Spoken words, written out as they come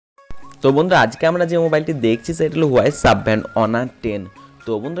তো বন্ধুরা আজকে আমরা যে মোবাইলটি দেখছি সেটা হলো Huawei সাবব্যান্ড Honor 10।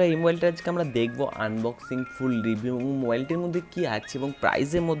 তো বন্ধুরা এই মোবাইলটা আজকে আমরা দেখবো আনবক্সিং ফুল রিভিউ এবং মোবাইলটির মধ্যে কী আছে এবং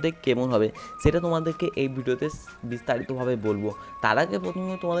প্রাইসের মধ্যে কেমন হবে সেটা তোমাদেরকে এই ভিডিওতে বিস্তারিতভাবে বলবো। তার আগে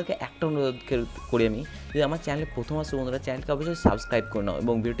প্রথমে তোমাদেরকে একটা অনুরোধ করি আমি, যে আমার চ্যানেলে প্রথম আসো বন্ধুরা চ্যানেলকে অবশ্যই সাবস্ক্রাইব করে নাও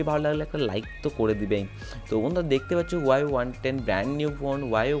এবং ভিডিওটি ভালো লাগলে একটা লাইক তো করে দিবেই। তো বন্ধুরা দেখতে পাচ্ছ Huawei 110 brand new phone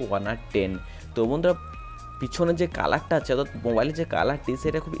Huawei Honor 10। তো বন্ধুরা পিছনে যে কালারটা আছে অর্থাৎ মোবাইলের যে কালারটি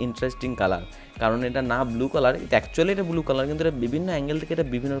সেটা খুব ইন্টারেস্টিং কালার, কারণ এটা না ব্লু কালার, অ্যাকচুয়ালি এটা ব্লু কালার কিন্তু এটা বিভিন্ন অ্যাঙ্গেল থেকে এটা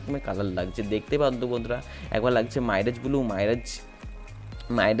বিভিন্ন রকমের কালার লাগছে। দেখতে পাচ্ছ বন্ধুরা, একবার লাগছে মাইরেজ blue,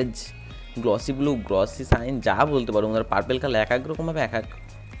 মাইরেজ glossy blue, glossy sign যা বলতে পারো বন্ধুরা, পার্পেল কালার এক এক রকমভাবে এক এক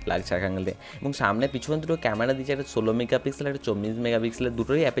লাগছে এক অ্যাঙ্গেলে। এবং সামনে পিছনে দুটো ক্যামেরা দিচ্ছে, একটা 16 মেগাপিক্সেল একটা 24 মেগাপিক্সেলের,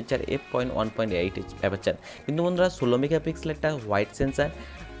 দুটোরই অ্যাপারচার f1.8 অ্যাপারচার। কিন্তু বন্ধুরা 16 মেগাপিক্সেল একটা হোয়াইট সেন্সার,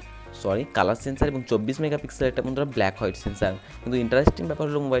 কালার সেন্সার এবং 24 মেগাপিক্সেল একটা বন্ধুরা ব্ল্যাক হোয়াইট সেন্সার। কিন্তু ইন্টারেস্টিং ব্যাপার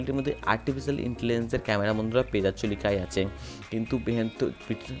হলো মোবাইলটির মধ্যে আর্টিফিশিয়াল ইন্টেলিজেন্সের ক্যামেরা বন্ধুরা পেয়ে যাচ্ছে লেখাই আছে। কিন্তু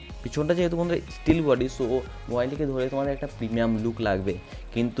পিছনটা যেহেতু বন্ধুরা স্টিল বডি, সো মোবাইলটিকে ধরে তোমাদের একটা প্রিমিয়াম লুক লাগবে।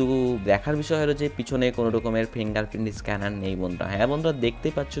 কিন্তু দেখার বিষয় হলো যে পিছনে কোনো রকমের ফিঙ্গারপ্রিন্ট স্ক্যানার নেই বন্ধুরা। হ্যাঁ বন্ধুরা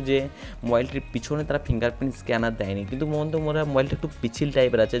দেখতেই পাচ্ছ যে মোবাইলটির পিছনে তারা ফিঙ্গারপ্রিন্ট স্ক্যানার দেয়নি, কিন্তু মোবাইলটা একটু পিচ্ছিল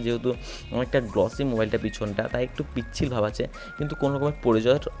টাইপের আছে, যেহেতু অনেকটা গ্লসি মোবাইলটা পিছনটা, তাই একটু পিচ্ছিল ভাব আছে, কিন্তু কোনো রকমের পড়ে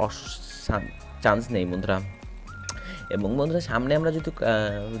যাওয়ার চান্স নেই বন্ধুরা। এবং বন্ধুরা সামনে আমরা যদি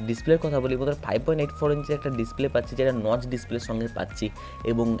ডিসপ্লের কথা বলি বন্ধুরা 5.84 ইঞ্চের একটা ডিসপ্লে পাচ্ছি, যেটা নচ ডিসপ্লের সঙ্গে পাচ্ছি।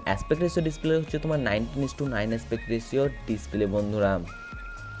 এবং অ্যাসপেক্ট রেশিও ডিসপ্লে হচ্ছে তোমার 19:9 অ্যাসপেক্ট রেশিও ডিসপ্লে বন্ধুরা।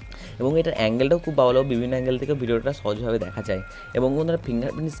 এবং এটার অ্যাঙ্গেলটাও খুব ভালো, বিভিন্ন অ্যাঙ্গেল থেকে ভিডিওটা সহজভাবে দেখা যায়। এবং বন্ধুরা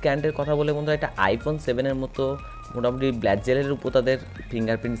ফিঙ্গারপ্রিন্ট স্ক্যানের কথা বলে বন্ধুরা এটা iPhone 7 মতো মোটামুটি ব্ল্যাক জেলের উপর তাদের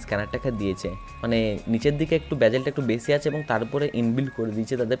ফিঙ্গারপ্রিন্ট স্ক্যানারটাকে দিয়েছে, মানে নিচের দিকে একটু ব্যাজেলটা একটু বেশি আছে এবং তারপরে ইনবিল্ড করে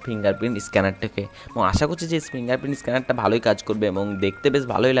দিয়েছে তাদের ফিঙ্গারপ্রিন্ট স্ক্যানারটাকে। এবং আশা করছি যে ফিঙ্গারপ্রিন্ট স্ক্যানারটা ভালোই কাজ করবে এবং দেখতে বেশ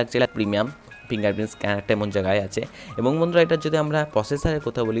ভালোই লাগছে, এটা প্রিমিয়াম ফিঙ্গারপ্রিন্ট স্ক্যানারটা এমন জায়গায় আছে। এবং বন্ধুরা এটার যদি আমরা প্রসেসরের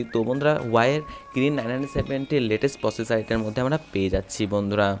কথা বলি তো বন্ধুরা Huawei Kirin 970 লেটেস্ট প্রসেসর এটার মধ্যে আমরা পেয়ে যাচ্ছি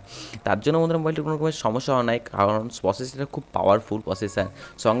বন্ধুরা। তার জন্য বন্ধুরা মোবাইলটির কোনো রকমের সমস্যা হয় নাই, কারণ প্রসেসরটা খুব পাওয়ারফুল প্রসেসর।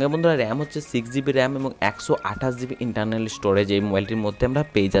 সঙ্গে বন্ধুরা র্যাম হচ্ছে 6GB র্যাম এবং 128GB ইন্টারনাল স্টোরেজ এই মোবাইলটির মধ্যে আমরা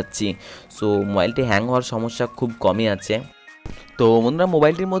পেয়ে যাচ্ছি। সো মোবাইলটি হ্যাং হওয়ার সমস্যা খুব কমই আছে। তো বন্ধুরা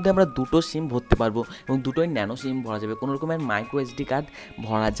মোবাইলটির মধ্যে আমরা দুটো সিম ভরতে পারবো এবং দুটোই ন্যানো সিম ভরা যাবে, কোনো রকমের মাইক্রো SD কার্ড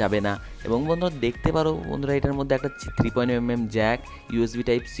ভরা যাবে না। এবং বন্ধুরা দেখতে পারো বন্ধুরা এটার মধ্যে একটা 3.5mm Jack, USB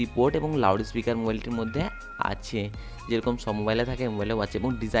Type-C port এবং লাউড স্পিকার মোবাইলটির মধ্যে আছে, যেরকম সব মোবাইলে থাকে মোবাইলেও আছে। এবং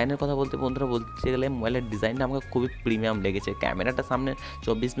ডিজাইনের কথা বলতে বন্ধুরা বলতে গেলে মোবাইলের ডিজাইনটা আমাকে খুবই প্রিমিয়াম লেগেছে। ক্যামেরাটা সামনে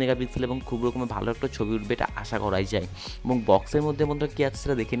 24 মেগাপিক্সেল এবং খুব রকমের ভালো একটা ছবি উঠবে এটা আশা করাই যায়। এবং বক্সের মধ্যে বন্ধুরা কী আছে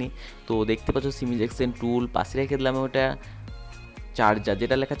সেটা দেখে নিই। তো দেখতে পাচ্ছ সিম ইজেকশন টুল, পাশে রেখে দিলাম ওটা চার্জার,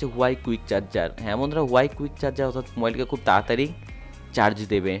 যেটা লেখা আছে Huawei কুইক চার্জার। হ্যাঁ বন্ধুরা Huawei কুইক চার্জার অর্থাৎ মোবাইলকে খুব তাড়াতাড়ি চার্জ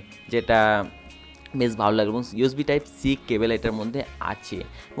দেবে, যেটা বেশ ভালো লাগবে। এবং USB Type-C কেবেল এটার মধ্যে আছে।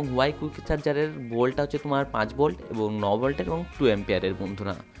 এবং Huawei কুইক চার্জারের ভোল্টটা হচ্ছে তোমার 5 ভোল্ট এবং 9 ভোল্টের এবং 2 অ্যাম্পিয়ারের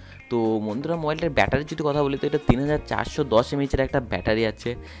বন্ধুরা। তো বন্ধুরা মোবাইলটার ব্যাটারির যদি কথা বলি তো এটা 3410 mAh একটা ব্যাটারি আছে,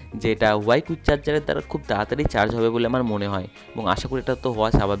 যেটা Huawei কুইক চার্জারের দ্বারা খুব তাড়াতাড়ি চার্জ হবে বলে আমার মনে হয় এবং আশা করি এটা তো হওয়া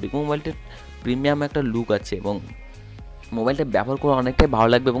স্বাভাবিক। মোবাইলটির প্রিমিয়াম একটা লুক আছে এবং মোবাইলটা ব্যবহার করে অনেকটাই ভালো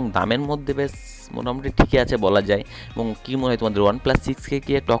লাগবে এবং দামের মধ্যে বেশ মোটামুটি ঠিকই আছে বলা যায়। এবং কী মনে হয় তোমাদের OnePlus 6কে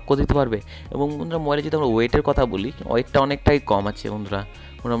কি টক্কর দিতে পারবে? এবং বন্ধুরা মোবাইলে যদি আমরা ওয়েটের কথা বলি, ওয়েটটা অনেকটাই কম আছে বন্ধুরা,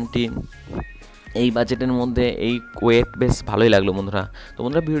 মোটামুটি এই বাজেটের মধ্যে এই ওয়েট বেশ ভালোই লাগলো বন্ধুরা। তো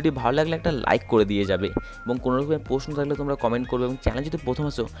বন্ধুরা ভিডিওটি ভালো লাগলে একটা লাইক করে দিয়ে যাবে এবং কোনো রকমের প্রশ্ন থাকলে তোমরা কমেন্ট করবে এবং চ্যানেল যদি প্রথম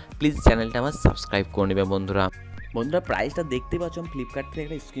আসো প্লিজ চ্যানেলটা আমার সাবস্ক্রাইব করে নেবে বন্ধুরা। বন্ধুরা প্রাইসটা দেখতে পাচ্ছ, আমি ফ্লিপকার্ট থেকে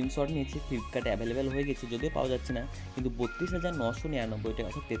একটা স্ক্রিনশট নিয়েছি, ফ্লিপকার্টে অ্যাভেলেবেল হয়ে গেছে, যদিও পাওয়া যাচ্ছে না, কিন্তু 32,999 টাকা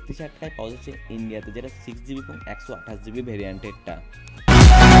অর্থাৎ 33,000 টাকায় পাওয়া যাচ্ছে ইন্ডিয়াতে, যেটা 6GB এবং 128GB ভ্যারিয়েন্টেরটা।